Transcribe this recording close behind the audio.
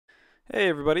Hey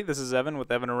everybody, this is Evan with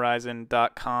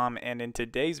evanthorizon.com, and in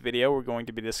today's video we're going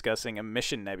to be discussing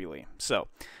Emission Nebulae. So,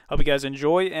 hope you guys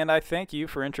enjoy, and I thank you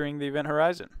for entering the event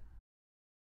horizon.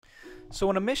 So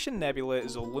an emission nebula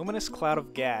is a luminous cloud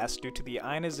of gas due to the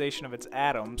ionization of its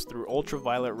atoms through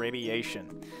ultraviolet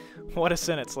radiation. What a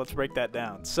sentence, let's break that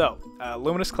down. So,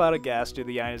 luminous cloud of gas due to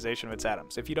the ionization of its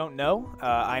atoms. If you don't know,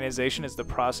 ionization is the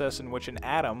process in which an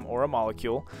atom, or a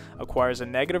molecule, acquires a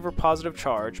negative or positive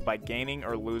charge by gaining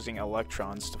or losing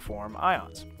electrons to form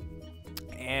ions.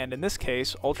 And in this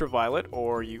case, ultraviolet,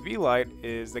 or UV light,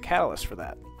 is the catalyst for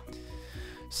that.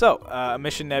 So,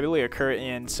 emission nebulae occur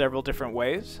in several different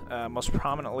ways, most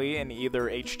prominently in either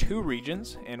H2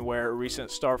 regions, in where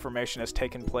recent star formation has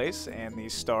taken place, and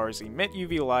these stars emit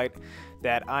UV light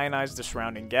that ionize the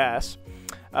surrounding gas,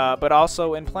 but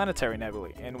also in planetary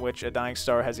nebulae, in which a dying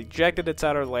star has ejected its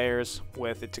outer layers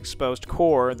with its exposed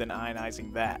core, then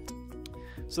ionizing that.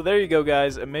 So there you go,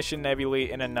 guys, emission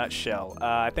nebulae in a nutshell.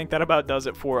 I think that about does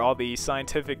it for all the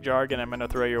scientific jargon I'm going to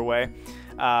throw your way.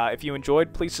 If you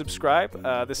enjoyed, please subscribe.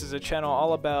 This is a channel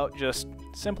all about just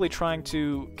simply trying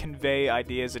to convey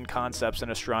ideas and concepts in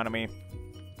astronomy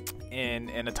in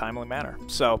a timely manner.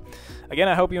 So, again,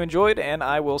 I hope you enjoyed, and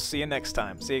I will see you next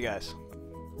time. See you guys.